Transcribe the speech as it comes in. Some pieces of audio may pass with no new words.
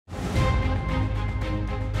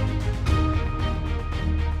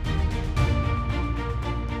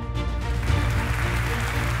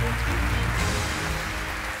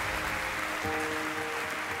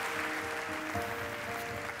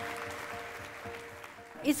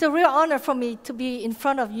It's a real honor for me to be in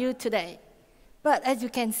front of you today. But as you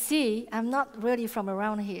can see, I'm not really from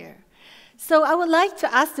around here. So I would like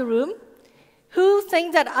to ask the room, who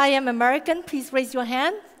thinks that I am American? Please raise your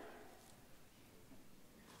hand.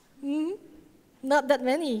 Not that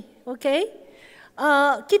many, okay?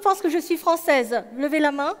 Qui pense que je suis française? Levez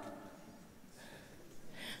la main.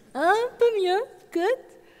 Un peu mieux, good.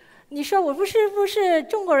 你说我不是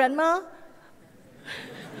中国人吗？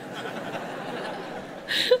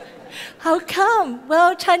 How come?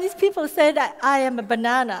 Well, Chinese people say that I am a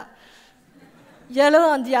banana. Yellow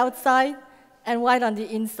on the outside and white on the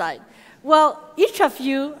inside. Well, each of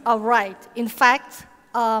you are right. In fact,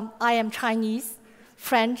 I am Chinese,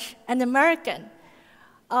 French, and American.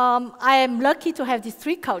 I am lucky to have these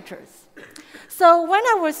three cultures. So when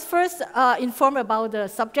I was first informed about the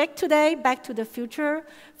subject today, Back to the Future,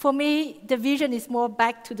 for me, the vision is more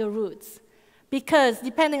back to the roots. Because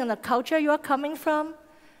depending on the culture you are coming from,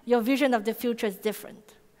 your vision of the future is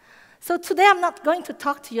different. So today I'm not going to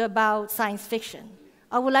talk to you about science fiction.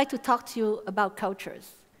 I would like to talk to you about cultures.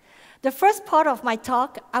 The first part of my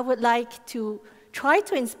talk, I would like to try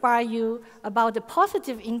to inspire you about the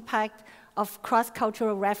positive impact of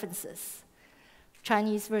cross-cultural references.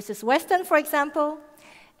 Chinese versus Western, for example,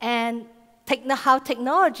 and how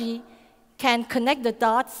technology can connect the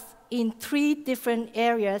dots in three different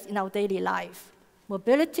areas in our daily life: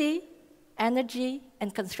 mobility, energy,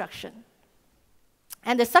 and construction.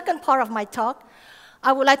 And the second part of my talk,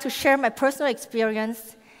 I would like to share my personal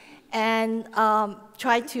experience and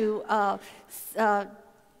try to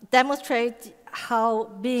demonstrate how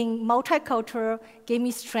being multicultural gave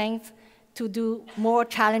me strength to do more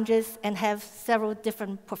challenges and have several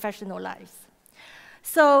different professional lives.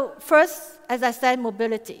 So first, as I said,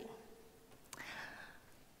 mobility.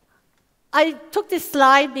 I took this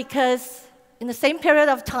slide because in the same period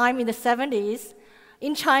of time in the 70s,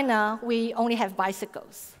 in China, we only have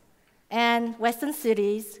bicycles. And Western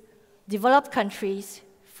cities, developed countries,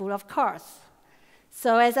 full of cars.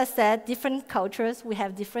 So as I said, different cultures, we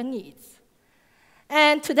have different needs.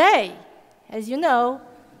 And today, as you know,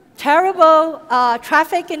 terrible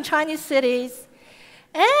traffic in Chinese cities.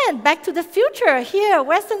 And Back to the Future, here,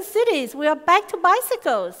 Western cities, we are back to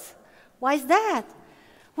bicycles. Why is that?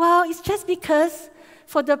 Well, it's just because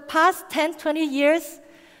for the past 10, 20 years,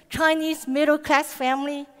 Chinese middle-class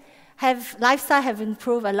family lifestyle have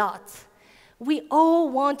improved a lot. We all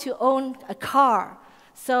want to own a car.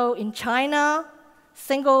 So in China,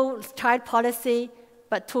 single child policy,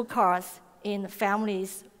 but 2 cars in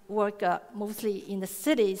families work mostly in the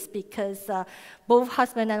cities because both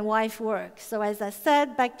husband and wife work. So as I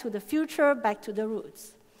said, back to the future, back to the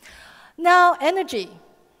roots. Now, energy.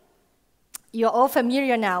 You're all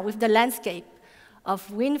familiar now with the landscape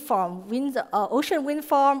of wind farm, ocean wind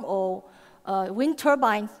farm or wind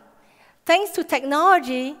turbines. Thanks to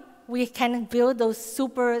technology, we can build those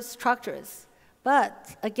super structures.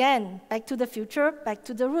 But again, back to the future, back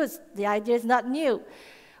to the roots. The idea is not new.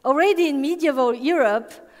 Already in medieval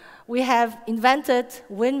Europe, we have invented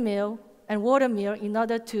windmill and water mill in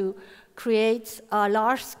order to create a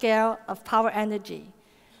large scale of power energy.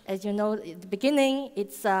 As you know, at the beginning,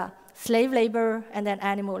 it's slave labor and then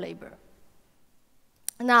animal labor.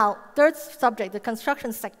 Now, third subject, the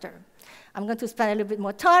construction sector. I'm going to spend a little bit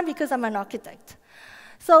more time because I'm an architect.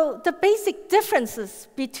 So the basic differences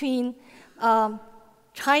between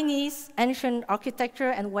Chinese ancient architecture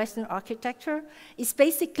and Western architecture is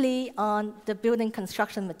basically on the building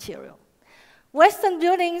construction material. Western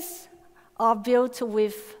buildings are built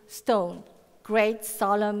with stone, great,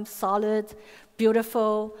 solemn, solid,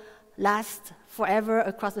 beautiful, last forever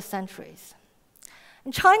across the centuries.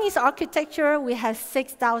 In Chinese architecture, we have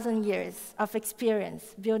 6,000 years of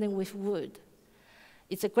experience building with wood.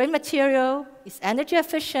 It's a great material, it's energy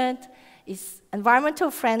efficient, it's environmental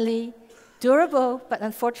friendly, durable, but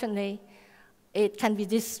unfortunately, it can be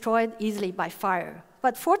destroyed easily by fire.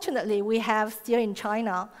 But fortunately, we have still in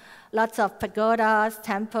China lots of pagodas,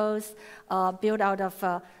 temples built out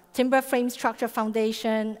of timber frame structure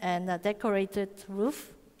foundation and a decorated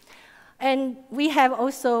roof. And we have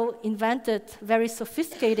also invented very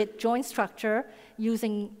sophisticated joint structure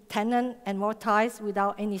using tenon and mortise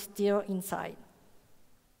without any steel inside.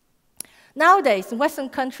 Nowadays, in Western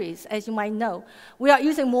countries, as you might know, we are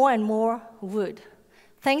using more and more wood.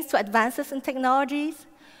 Thanks to advances in technologies,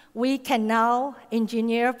 we can now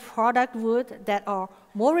engineer product wood that are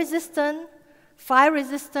more resistant, fire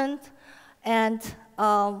resistant, and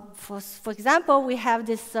for example, we have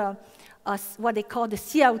this what they call the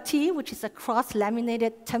CLT, which is a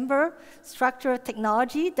cross-laminated timber structure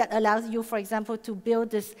technology that allows you, for example, to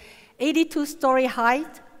build this 82-story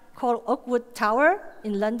height called Oakwood Tower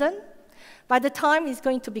in London. By the time it's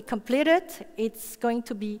going to be completed, it's going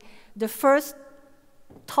to be the first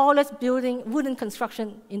tallest building, wooden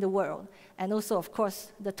construction in the world. And also, of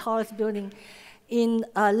course, the tallest building in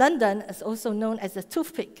London is also known as the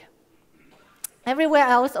Toothpick. Everywhere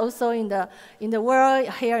else, also in the world,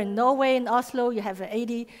 here in Norway, in Oslo, you have an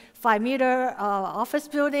 85-meter office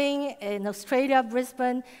building. In Australia,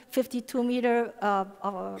 Brisbane, 52-meter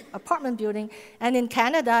apartment building. And in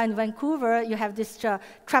Canada, in Vancouver, you have this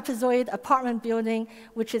trapezoid apartment building,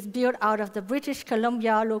 which is built out of the British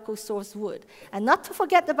Columbia local source wood. And not to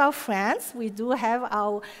forget about France, we do have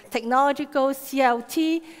our technological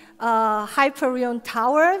CLT Hyperion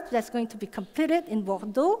Tower that's going to be completed in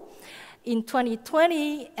Bordeaux in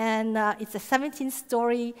 2020, and it's a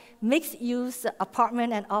 17-story mixed-use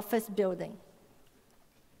apartment and office building.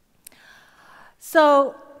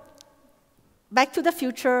 So back to the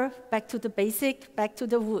future, back to the basic, back to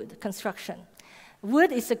the wood construction.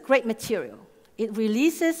 Wood is a great material. It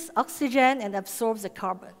releases oxygen and absorbs the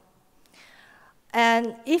carbon.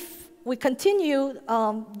 And if we continue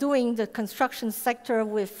doing the construction sector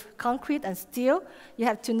with concrete and steel, you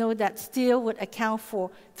have to know that steel would account for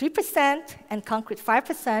 3% and concrete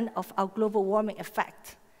 5% of our global warming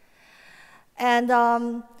effect. And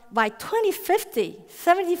by 2050,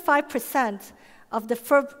 75% of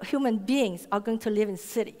the human beings are going to live in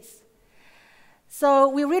cities. So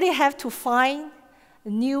we really have to find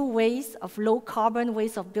new ways of low-carbon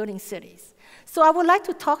ways of building cities. So I would like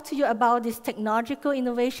to talk to you about this technological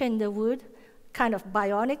innovation in the wood, kind of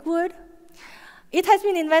bionic wood. It has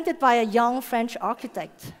been invented by a young French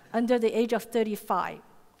architect under the age of 35.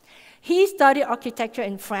 He studied architecture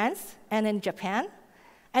in France and in Japan,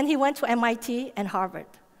 and he went to MIT and Harvard.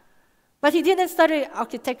 But he didn't study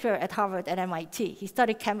architecture at Harvard and MIT. He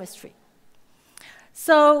studied chemistry.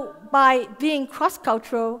 So by being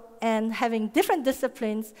cross-cultural and having different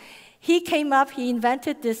disciplines, he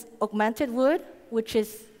invented this augmented wood, which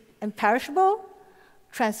is imperishable,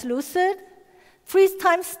 translucent, 3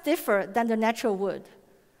 times stiffer than the natural wood,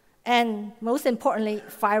 and most importantly,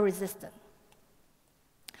 fire-resistant.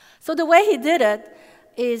 So the way he did it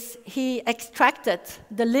is he extracted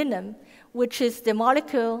the lignin, which is the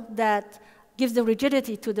molecule that gives the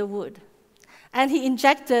rigidity to the wood, and he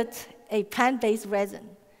injected a plant-based resin.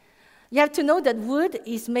 You have to know that wood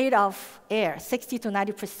is made of air, 60 to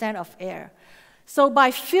 90% of air. So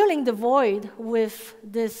by filling the void with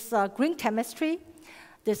this green chemistry,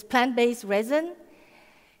 this plant-based resin,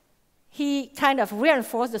 he kind of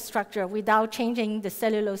reinforced the structure without changing the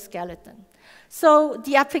cellulose skeleton. So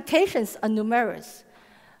the applications are numerous.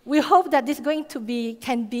 We hope that this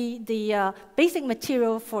can be the basic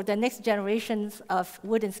material for the next generations of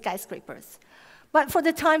wooden skyscrapers. But for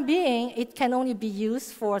the time being, it can only be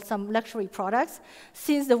used for some luxury products.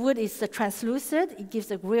 Since the wood is translucent, it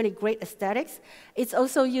gives a really great aesthetics. It's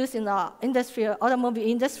also used in the automobile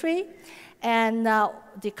industry. And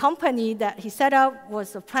the company that he set up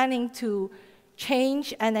was planning to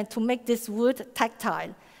change and then to make this wood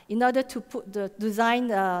tactile in order to design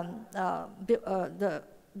the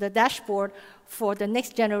dashboard for the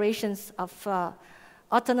next generations of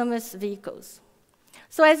autonomous vehicles.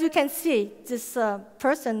 So as you can see, this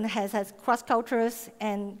person has cross-cultures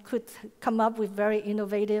and could come up with very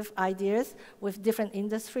innovative ideas with different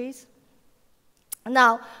industries.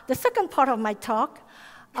 Now, the second part of my talk,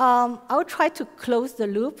 I'll try to close the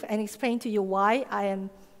loop and explain to you why I am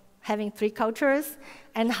having 3 cultures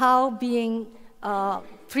and how being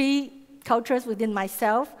 3 cultures within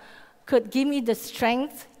myself could give me the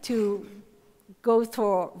strength to go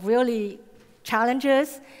through really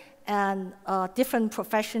challenges and different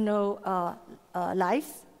professional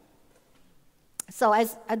lives. So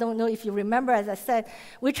I don't know if you remember, as I said,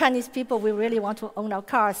 we Chinese people, we really want to own our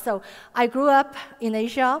cars. So I grew up in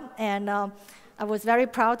Asia, and I was very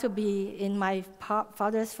proud to be in my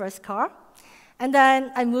father's first car. And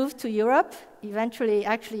then I moved to Europe, eventually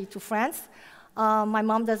actually to France. My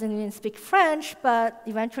mom doesn't even speak French, but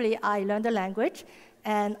eventually I learned the language,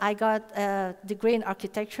 and I got a degree in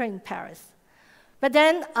architecture in Paris. But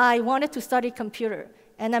then I wanted to study computer,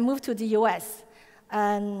 and I moved to the US.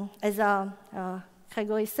 And as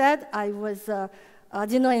Gregory said, I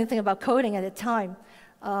didn't know anything about coding at the time.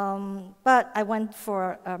 But I went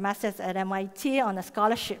for a master's at MIT on a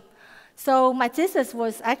scholarship. So my thesis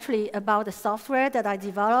was actually about the software that I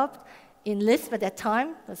developed in Lisp at that time.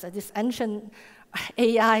 It was this ancient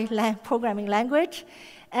AI programming language.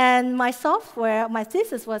 And my software, my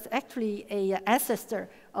thesis was actually an ancestor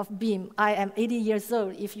of Vien. I am 80 years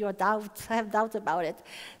old, if you have doubts about it.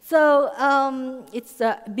 So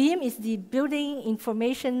Vien is the building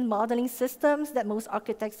information modeling systems that most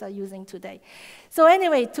architects are using today. So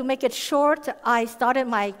anyway, to make it short, I started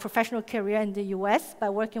my professional career in the US by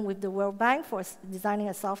working with the World Bank for designing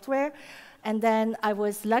a software. And then I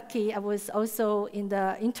was lucky, I was also in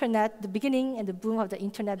the internet, the beginning and the boom of the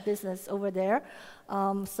internet business over there.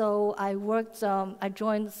 So I worked, I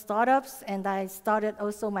joined startups, and I started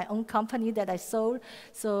also my own company that I sold.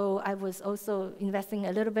 So I was also investing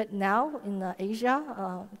a little bit now in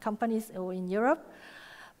Asia, companies or in Europe.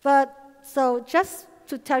 But so just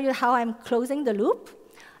to tell you how I'm closing the loop,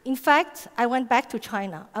 in fact, I went back to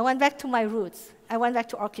China. I went back to my roots. I went back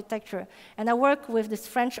to architecture. And I worked with this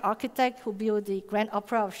French architect who built the Grand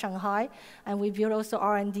Opera of Shanghai. And we built also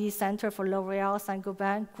R&D center for L'Oreal,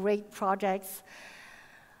 Saint-Gobain, great projects.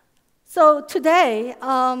 So today,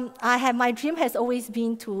 my dream has always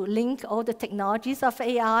been to link all the technologies of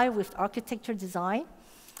AI with architecture design.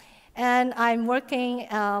 And I'm working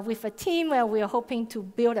with a team where we are hoping to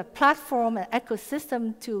build a platform, an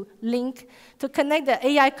ecosystem to connect the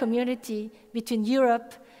AI community between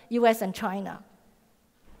Europe, US, and China.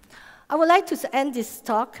 I would like to end this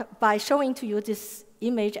talk by showing to you this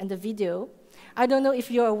image and the video. I don't know if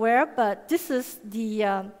you're aware, but this is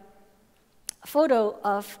the photo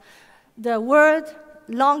of the world's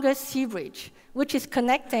longest sea bridge, which is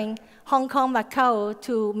connecting Hong Kong, Macau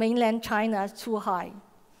to mainland China's Zhuhai.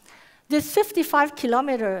 This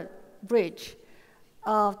 55-kilometer bridge,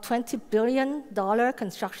 $20 billion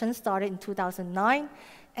construction started in 2009,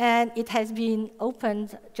 and it has been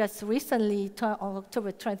opened just recently on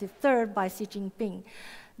October 23rd by Xi Jinping.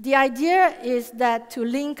 The idea is that to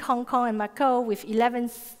link Hong Kong and Macau with 11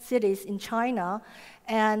 cities in China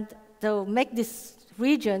and to make this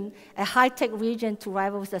region a high-tech region to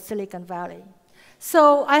rival the Silicon Valley.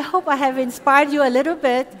 So I hope I have inspired you a little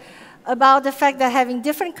bit about the fact that having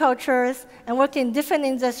different cultures and working in different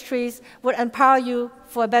industries would empower you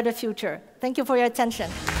for a better future. Thank you for your attention.